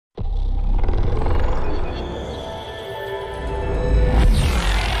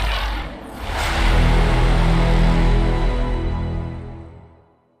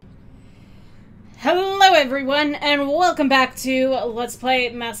everyone, and welcome back to Let's Play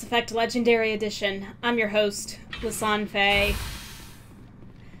Mass Effect Legendary Edition. I'm your host, Lisanne Faye.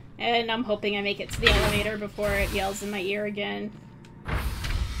 And I'm hoping I make it to the elevator before it yells in my ear again.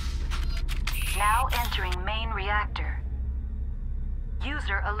 Now entering main reactor.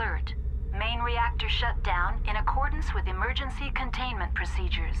 User alert. Main reactor shut down in accordance with emergency containment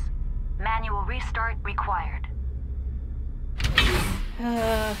procedures. Manual restart required.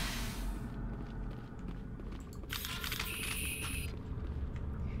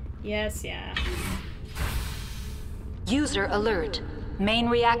 Yes, yeah. User alert. Main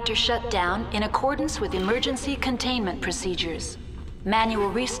reactor shut down in accordance with emergency containment procedures.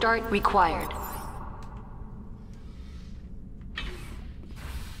 Manual restart required.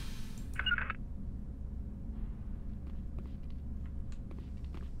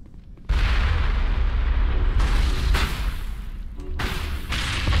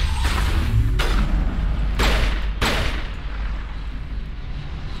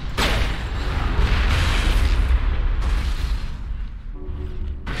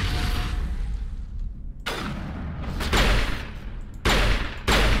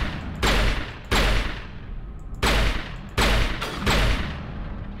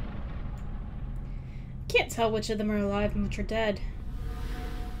 Can't tell which of them are alive and which are dead.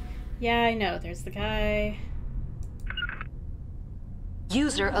 Yeah, I know. There's the guy.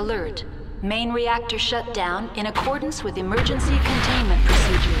 User alert. Main reactor shut down in accordance with emergency containment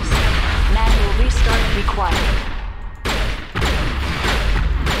procedures. Manual restart required.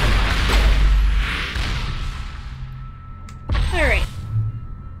 Alright.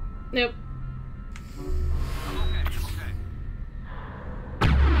 Nope.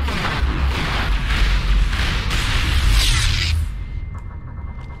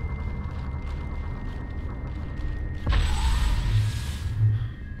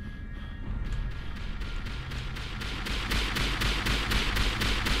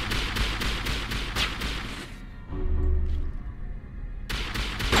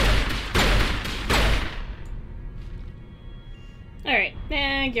 Alright,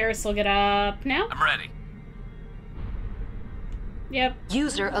 and Garrus will get up now. I'm ready. Yep.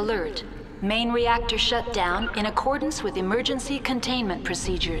 User alert. Main reactor shut down in accordance with emergency containment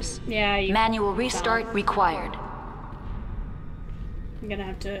procedures. Yeah, you... Manual restart required. I'm gonna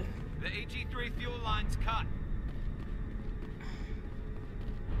have to... The AG3 fuel line's cut.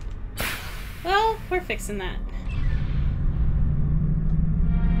 Well, we're fixing that.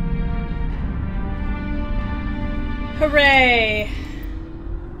 Hooray!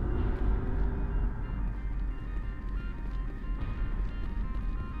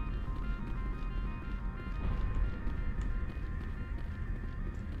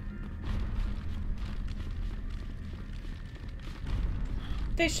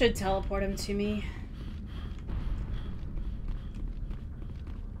 They should teleport him to me.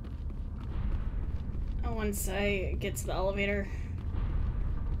 Once I get to the elevator.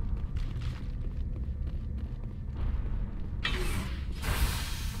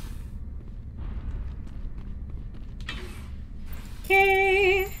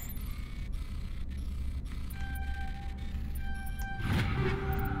 Okay.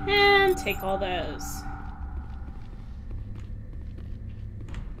 And take all those.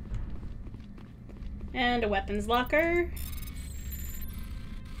 And a weapons locker.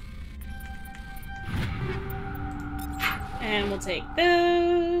 And we'll take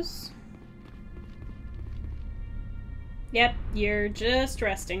those. Yep, you're just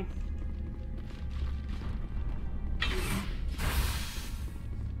resting.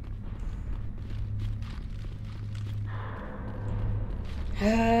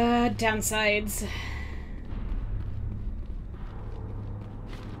 Downsides.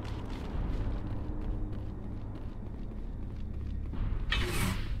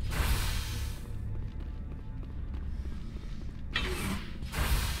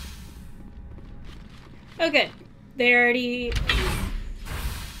 Oh, good. They already...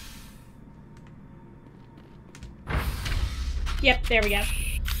 Yep, there we go.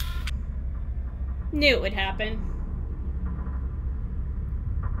 Knew it would happen.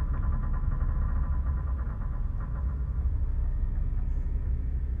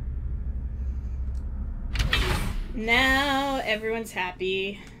 Now everyone's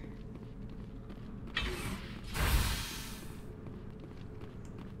happy.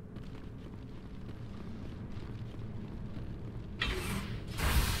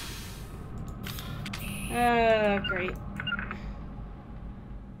 Great.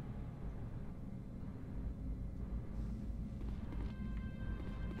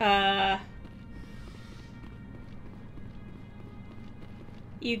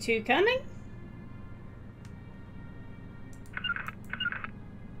 You two coming?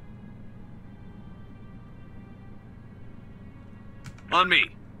 On me.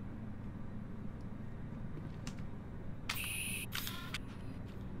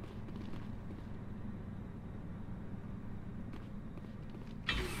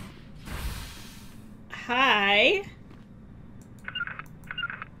 Hi.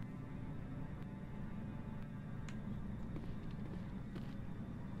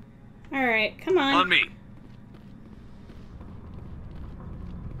 Alright, come on. On me.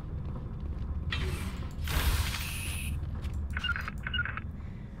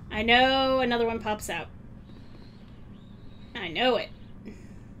 I know another one pops out. I know it.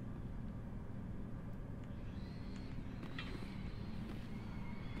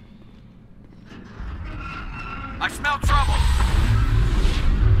 I smell trouble.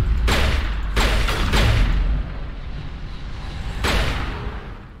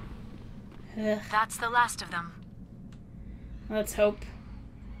 Ugh, That's the last of them. let's hope.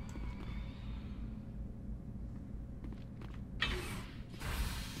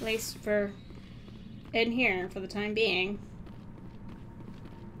 At least for in here for the time being.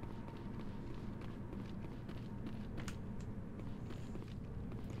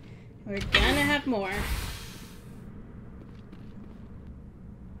 We're gonna have more.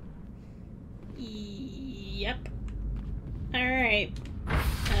 Yep. Alright.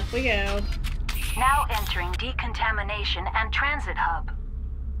 Up we go. Now entering decontamination and transit hub.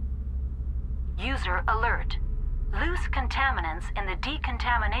 User alert. Loose contaminants in the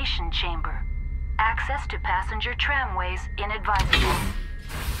decontamination chamber. Access to passenger tramways inadvisable.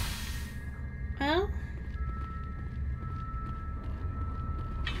 Well,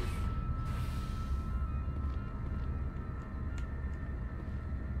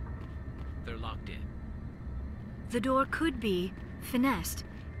 They're locked in. The door could be finessed.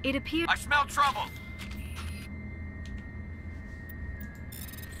 It appears... I smell trouble.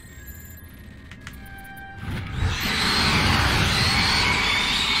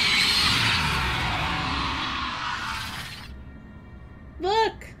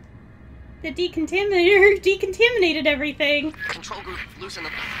 look! The decontaminator decontaminated everything. Control group loosen the...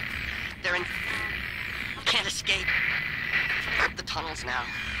 They're in... Can't escape. The tunnels now.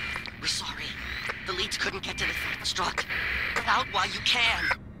 We're sorry. The leads couldn't get to the struck. Get out while you can.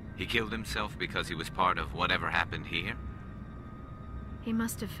 He killed himself because he was part of whatever happened here? He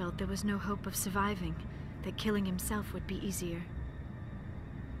must have felt there was no hope of surviving, that killing himself would be easier.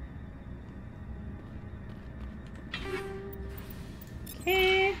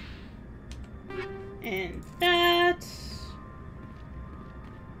 Okay. And that.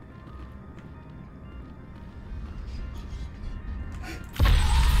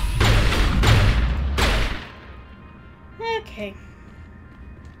 Okay.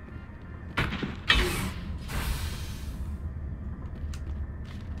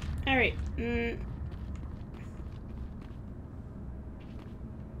 All right.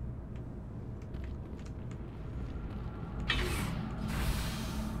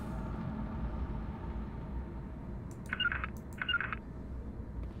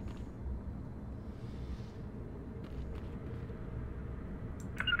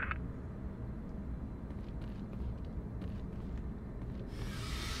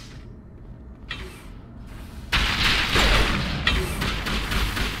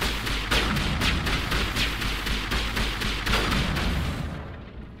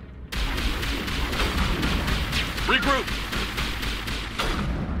 Regroup!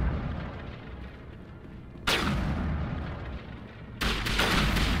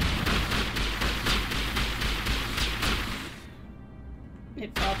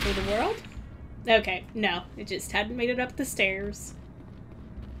 It fell through the world? Okay, no. It just hadn't made it up the stairs.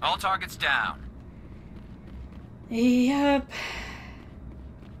 All targets down. Yep.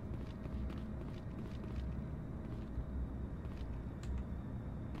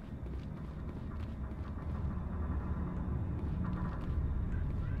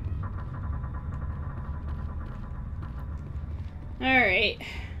 Alright.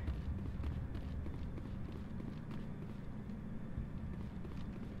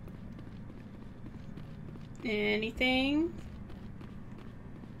 Anything?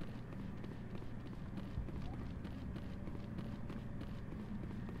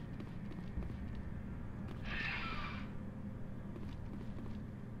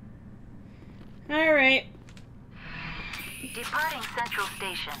 Alright. Departing Central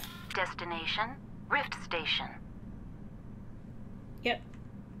Station. Destination, Rift Station. Yep.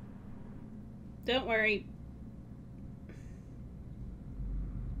 Don't worry.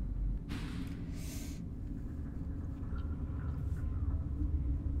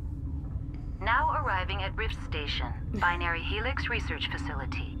 Now arriving at Rift Station, Binary Helix Research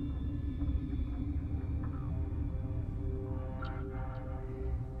Facility.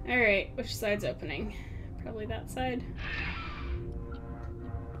 Alright, which side's opening? Probably that side.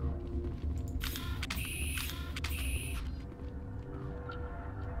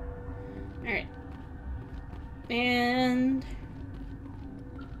 Alright. And...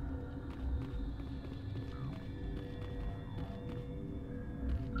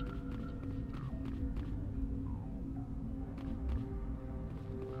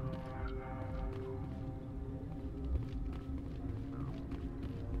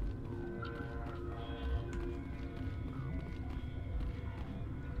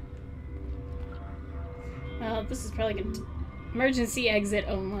 well, this is probably going to... Emergency exit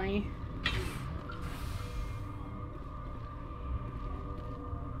only.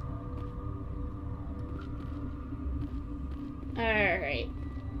 Alright.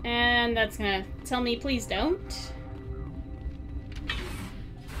 And that's gonna tell me please don't.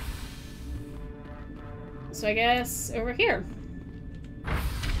 So I guess over here.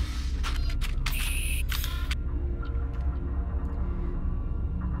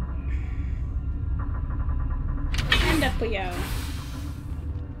 And up we go.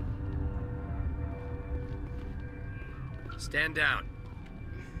 Stand down.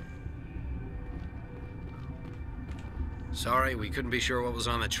 Sorry, we couldn't be sure what was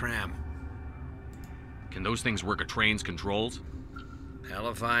on the tram. Can those things work a train's controls? Hell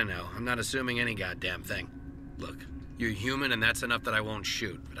if I know. I'm not assuming any goddamn thing. Look, you're human and that's enough that I won't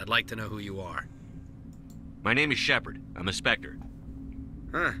shoot, but I'd like to know who you are. My name is Shepard. I'm a Spectre.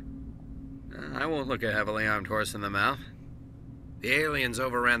 Huh. I won't look a heavily armed horse in the mouth. The aliens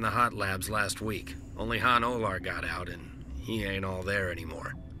overran the hot labs last week. Only Han Olar got out, and he ain't all there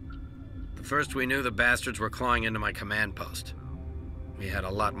anymore. The first we knew, the bastards were clawing into my command post. We had a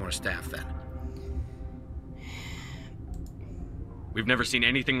lot more staff then. We've never seen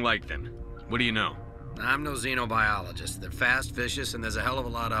anything like them. What do you know? I'm no xenobiologist. They're fast, vicious, and there's a hell of a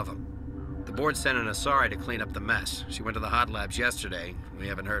lot of them. The board sent an Asari to clean up the mess. She went to the hot labs yesterday. We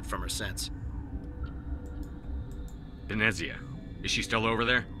haven't heard from her since. Venezia. Is she still over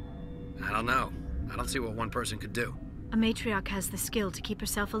there? I don't know. I don't see what one person could do. A matriarch has the skill to keep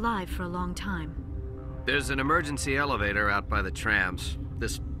herself alive for a long time. There's an emergency elevator out by the trams.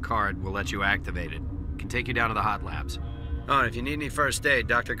 This card will let you activate it. Can take you down to the hot labs. Oh, and if you need any first aid,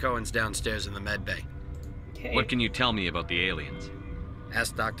 Dr. Cohen's downstairs in the med bay. Okay. What can you tell me about the aliens?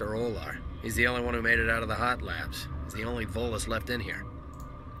 Ask Dr. Olar. He's the only one who made it out of the hot labs. He's the only Volus left in here.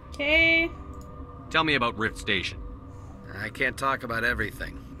 Okay. Tell me about Rift Station. I can't talk about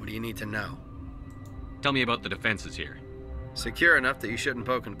everything. What do you need to know? Tell me about the defenses here. Secure enough that you shouldn't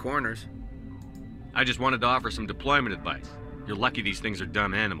poke in corners. I just wanted to offer some deployment advice. You're lucky these things are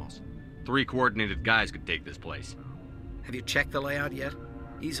dumb animals. 3 coordinated guys could take this place. Have you checked the layout yet?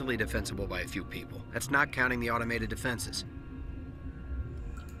 Easily defensible by a few people. That's not counting the automated defenses.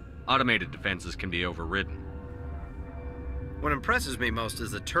 Automated defenses can be overridden. What impresses me most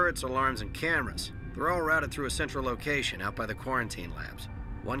is the turrets, alarms, and cameras. They're all routed through a central location out by the quarantine labs.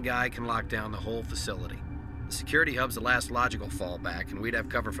 One guy can lock down the whole facility. The security hub's the last logical fallback, and we'd have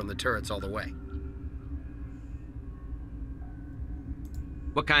cover from the turrets all the way.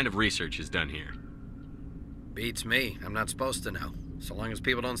 What kind of research is done here? Beats me. I'm not supposed to know. So long as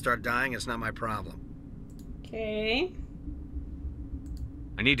people don't start dying, it's not my problem. Okay.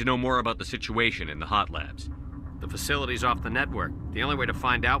 I need to know more about the situation in the hot labs. The facility's off the network. The only way to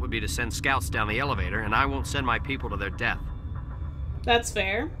find out would be to send scouts down the elevator, and I won't send my people to their death. That's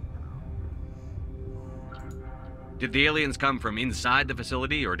fair. Did the aliens come from inside the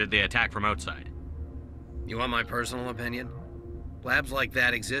facility, or did they attack from outside? You want my personal opinion? Labs like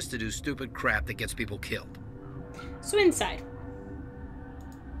that exist to do stupid crap that gets people killed. So inside.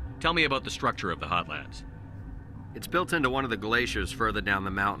 Tell me about the structure of the hot labs. It's built into one of the glaciers further down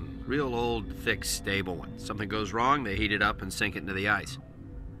the mountain. Real old, thick, stable one. Something goes wrong, they heat it up and sink it into the ice.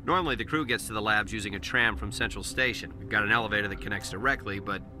 Normally, the crew gets to the labs using a tram from Central Station. We've got an elevator that connects directly,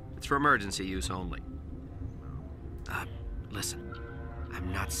 but it's for emergency use only. Listen.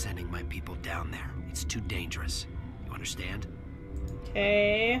 I'm not sending my people down there. It's too dangerous. You understand?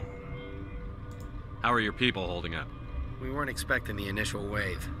 Okay. How are your people holding up? We weren't expecting the initial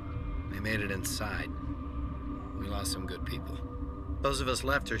wave. They made it inside. We lost some good people. Those of us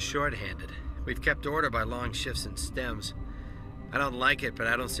left are short-handed. We've kept order by long shifts and stems. I don't like it, but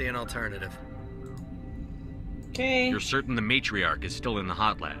I don't see an alternative. Okay. You're certain the matriarch is still in the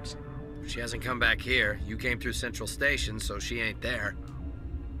hot labs? She hasn't come back here. You came through Central Station, so she ain't there.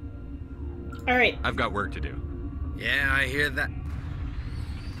 Alright. I've got work to do. Yeah, I hear that.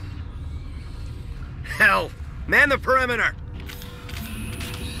 Hell! Man the perimeter!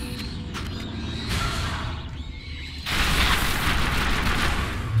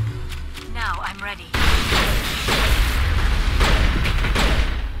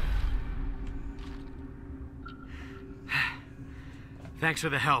 Thanks for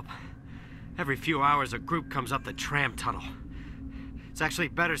the help. Every few hours, a group comes up the tram tunnel. It's actually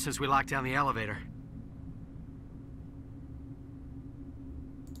better since we locked down the elevator.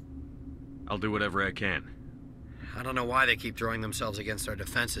 I'll do whatever I can. I don't know why they keep throwing themselves against our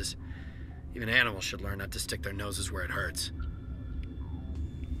defenses. Even animals should learn not to stick their noses where it hurts.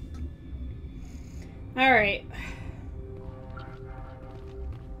 Alright.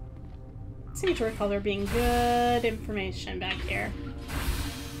 Seem to recall there being good information back here.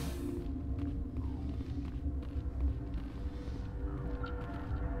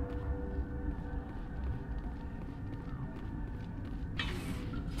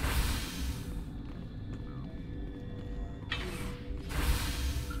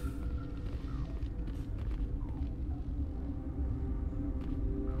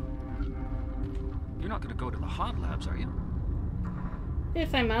 You're not going to go to the hot labs, are you?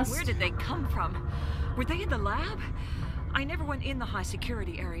 If I must. Where did they come from? Were they in the lab? I never went in the high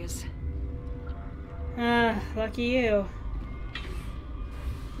security areas. Lucky you.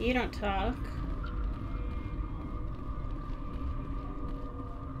 You don't talk.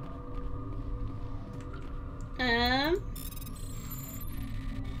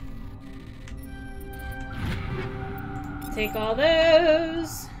 Take all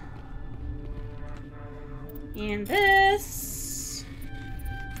those. And this.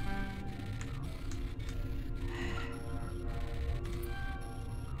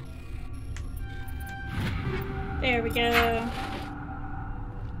 There we go.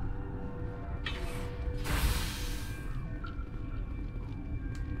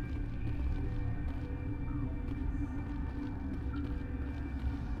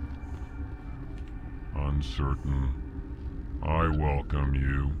 Uncertain. I welcome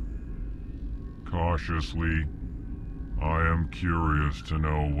you. Cautiously, I am curious to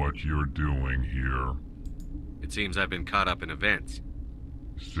know what you're doing here. It seems I've been caught up in events.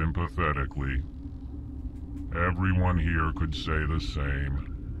 Sympathetically. Everyone here could say the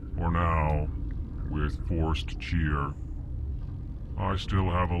same. For now, with forced cheer, I still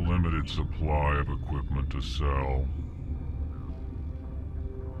have a limited supply of equipment to sell.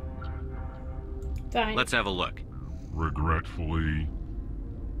 Fine. Let's have a look. Regretfully,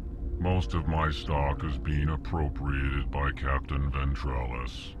 most of my stock is being appropriated by Captain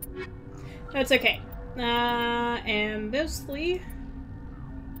Ventralis. That's okay. And mostly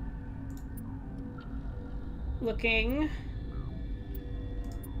looking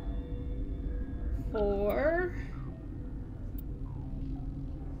for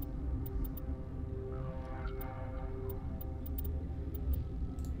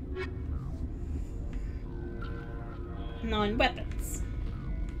non-weapons.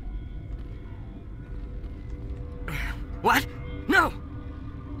 What? No!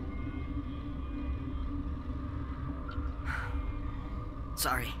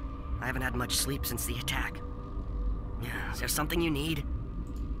 Sorry, I haven't had much sleep since the attack. Is there something you need?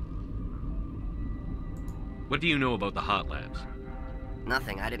 What do you know about the hot labs?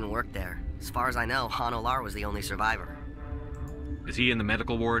 Nothing, I didn't work there. As far as I know, Han Olar was the only survivor. Is he in the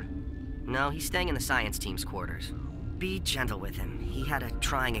medical ward? No, he's staying in the science team's quarters. Be gentle with him. He had a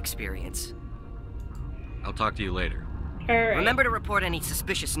trying experience. I'll talk to you later. Alright. Remember to report any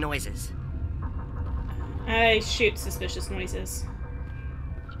suspicious noises. I shoot suspicious noises.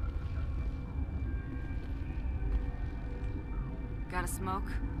 Got a smoke?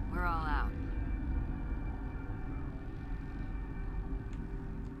 We're all out.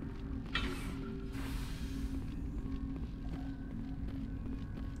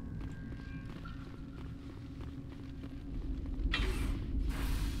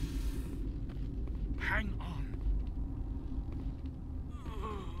 Hang on.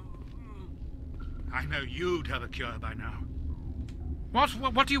 I know you'd have a cure by now.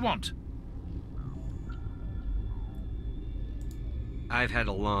 What do you want? I've had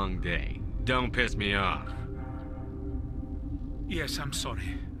a long day. Don't piss me off. Yes, I'm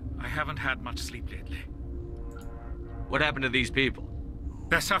sorry. I haven't had much sleep lately. What happened to these people?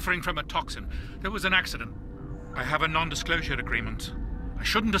 They're suffering from a toxin. There was an accident. I have a non-disclosure agreement. I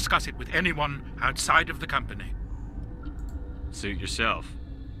shouldn't discuss it with anyone outside of the company. Suit yourself.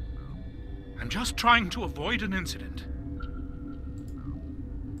 I'm just trying to avoid an incident.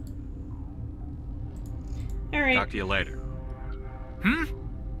 Alright. Talk to you later. Hmm?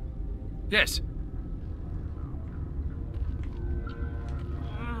 Yes.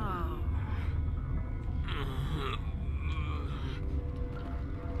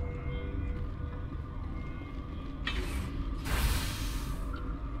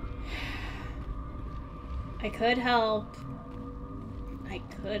 I could help.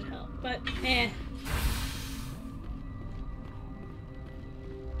 But eh.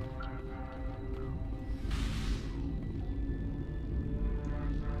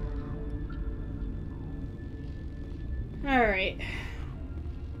 Alright.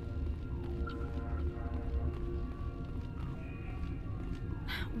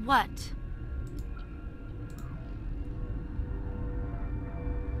 What?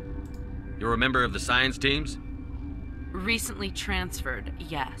 You're a member of the science teams? Recently transferred,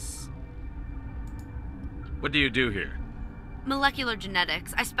 yes. What do you do here? Molecular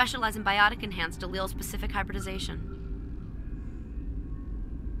genetics. I specialize in biotic-enhanced allele-specific hybridization.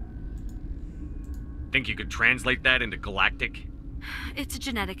 Think you could translate that into galactic? It's a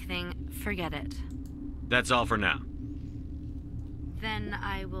genetic thing. Forget it. That's all for now. Then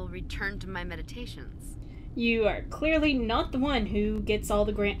I will return to my meditations. You are clearly not the one who gets all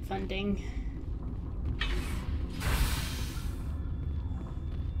the grant funding.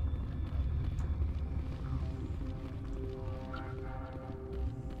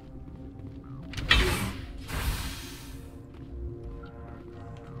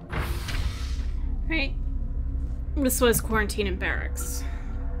 Right. This was quarantine in barracks.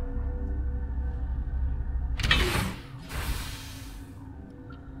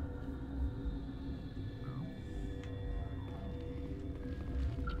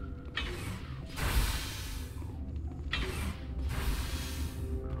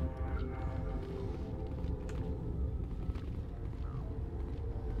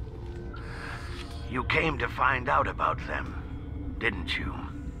 You came to find out about them, didn't you?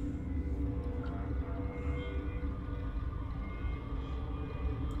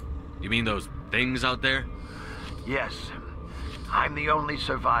 You mean those things out there? Yes. I'm the only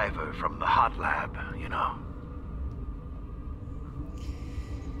survivor from the hot lab, you know.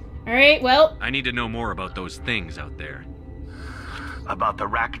 Alright, well... I need to know more about those things out there. About the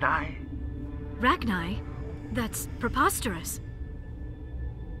Rachni? Rachni? That's preposterous.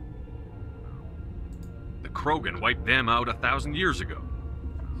 The Krogan wiped them out 1,000 years ago.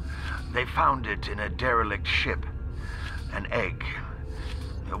 They found it in a derelict ship. An egg.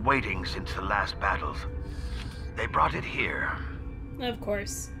 Waiting since the last battles. They brought it here. Of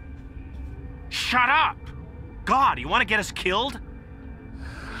course. Shut up! God, you want to get us killed?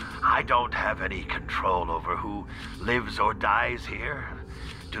 I don't have any control over who lives or dies here.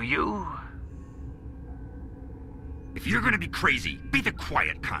 Do you? If you're gonna be crazy, be the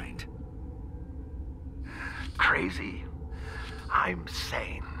quiet kind. Crazy? I'm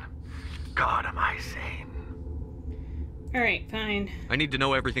sane. God, am I sane. Alright, fine. I need to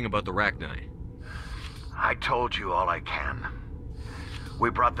know everything about the Rachni. I told you all I can. We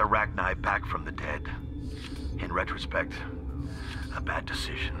brought the Rachni back from the dead. In retrospect, a bad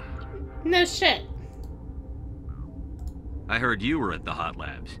decision. No shit. I heard you were at the hot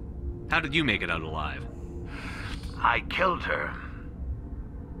labs. How did you make it out alive? I killed her.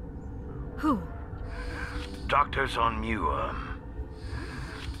 Who? Doctors on Muir.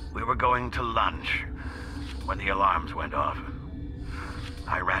 We were going to lunch when the alarms went off.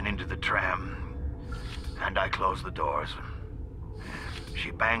 I ran into the tram, and I closed the doors.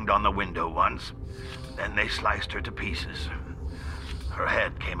 She banged on the window once, then they sliced her to pieces. Her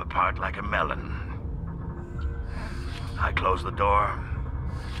head came apart like a melon. I closed the door.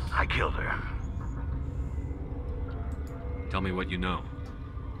 I killed her. Tell me what you know.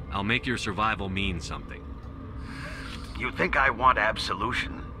 I'll make your survival mean something. You think I want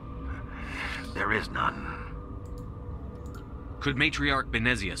absolution? There is none. Could Matriarch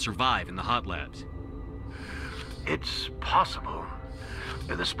Benezia survive in the hot labs? It's possible.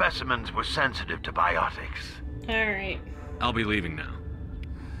 The specimens were sensitive to biotics. Alright. I'll be leaving now.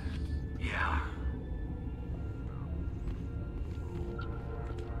 Yeah.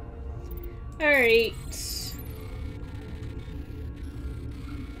 Alright.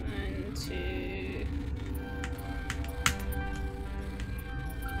 1, 2...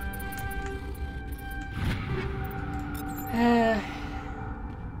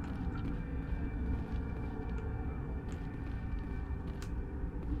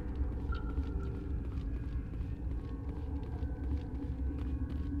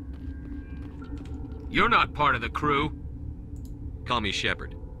 You're not part of the crew. Call me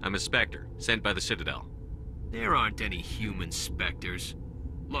Shepard. I'm a Spectre, sent by the Citadel. There aren't any human specters.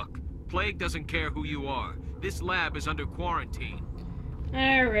 Look, Plague doesn't care who you are. This lab is under quarantine.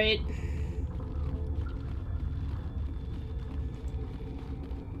 Alright.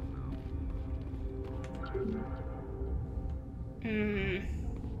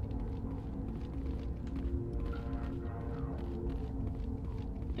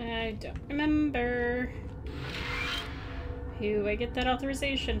 I don't remember who I get that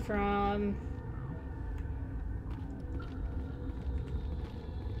authorization from.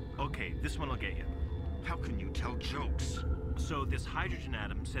 Okay, this one will get you. How can you tell jokes? So this hydrogen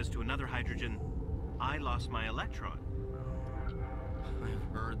atom says to another hydrogen, I lost my electron.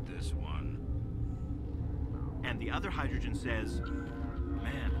 I've heard this one. And the other hydrogen says,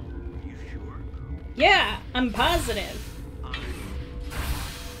 man, are you sure? Yeah, I'm positive.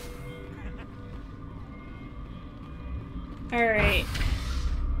 Alright.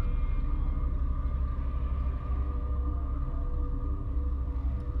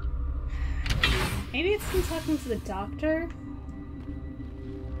 Maybe it's him talking to the doctor?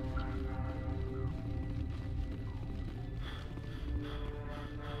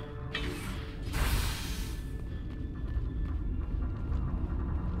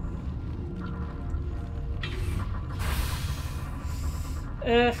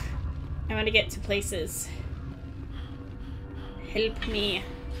 Ugh. I want to get to places. Help me.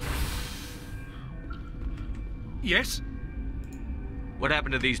 Yes? What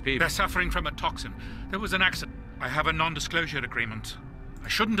happened to these people? They're suffering from a toxin. There was an accident. I have a non-disclosure agreement. I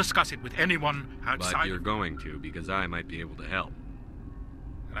shouldn't discuss it with anyone outside. But you're going to, because I might be able to help.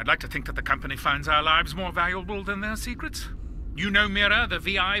 And I'd like to think that the company finds our lives more valuable than their secrets. You know Mira, the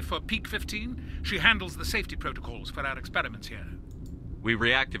VI for Peak 15? She handles the safety protocols for our experiments here. We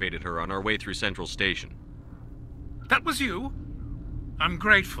reactivated her on our way through Central Station. That was you? I'm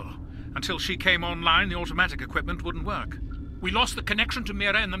grateful. Until she came online, the automatic equipment wouldn't work. We lost the connection to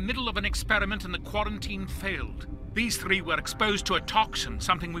Mira in the middle of an experiment and the quarantine failed. These three were exposed to a toxin,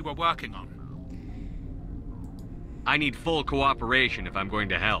 something we were working on. I need full cooperation if I'm going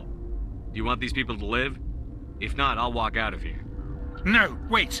to help. Do you want these people to live? If not, I'll walk out of here. No,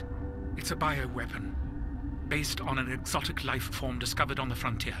 wait. It's a bioweapon. Based on an exotic life form discovered on the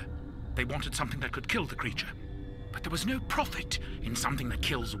frontier. They wanted something that could kill the creature. But there was no profit in something that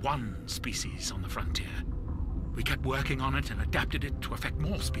kills one species on the frontier. We kept working on it and adapted it to affect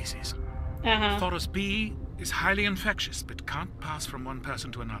more species. Thoros B is highly infectious, but can't pass from one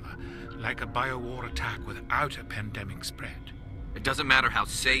person to another, like a biowar attack without a pandemic spread. It doesn't matter how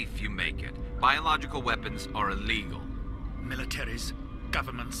safe you make it. Biological weapons are illegal. Militaries,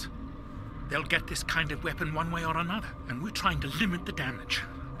 governments, they'll get this kind of weapon one way or another, and we're trying to limit the damage.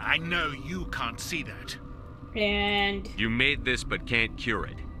 I know you can't see that. And... You made this but can't cure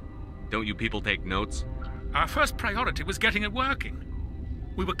it. Don't you people take notes? Our first priority was getting it working.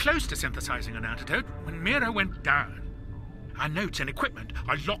 We were close to synthesizing an antidote when Mira went down. Our notes and equipment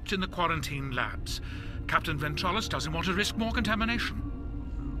are locked in the quarantine labs. Captain Ventralis doesn't want to risk more contamination.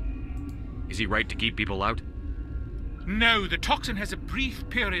 Is he right to keep people out? No, the toxin has a brief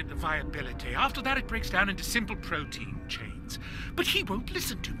period of viability. After that, it breaks down into simple protein chains. But he won't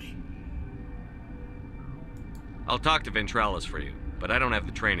listen to me. I'll talk to Ventralis for you, but I don't have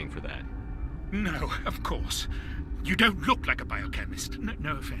the training for that. No, of course. You don't look like a biochemist.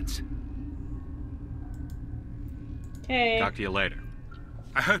 No offense. Okay. Talk to you later.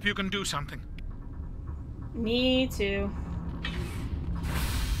 I hope you can do something. Me too.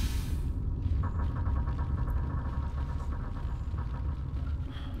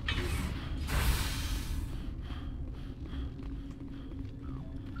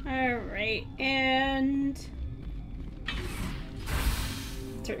 Alright, and...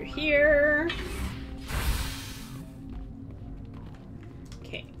 through here.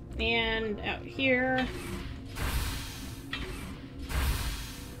 Okay, and out here.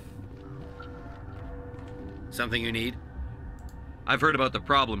 Something you need? I've heard about the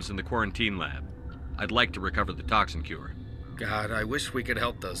problems in the quarantine lab. I'd like to recover the toxin cure. God, I wish we could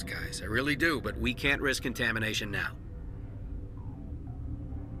help those guys. I really do, but we can't risk contamination now.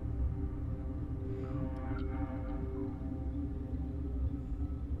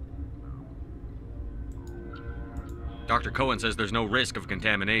 Dr. Cohen says there's no risk of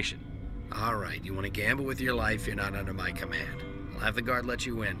contamination. All right, you want to gamble with your life, you're not under my command. I'll have the guard let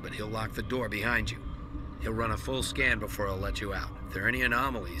you in, but he'll lock the door behind you. He'll run a full scan before he'll let you out. If there are any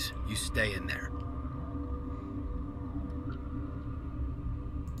anomalies, you stay in there.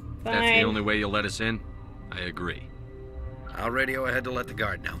 Fine. That's the only way you'll let us in? I agree. I'll radio ahead to let the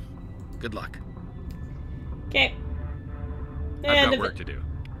guard know. Good luck. Okay. I've got work to do.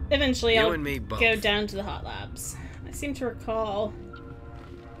 Eventually You I'll and me both. go down to the hot labs. I seem to recall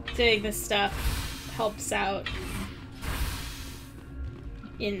doing this stuff helps out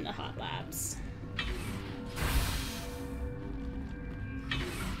in the hot labs.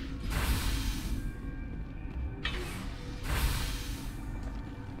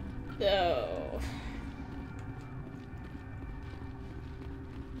 So...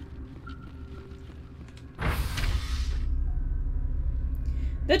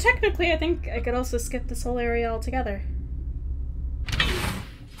 though technically, I think I could also skip this whole area altogether.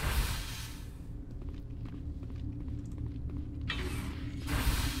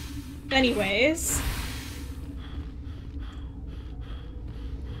 Anyways.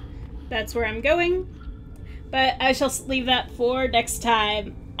 that's where I'm going. But I shall leave that for next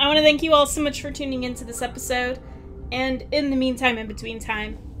time. I want to thank you all so much for tuning into this episode. And in the meantime, in between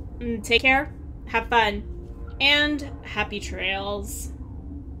time, take care, have fun, and happy trails.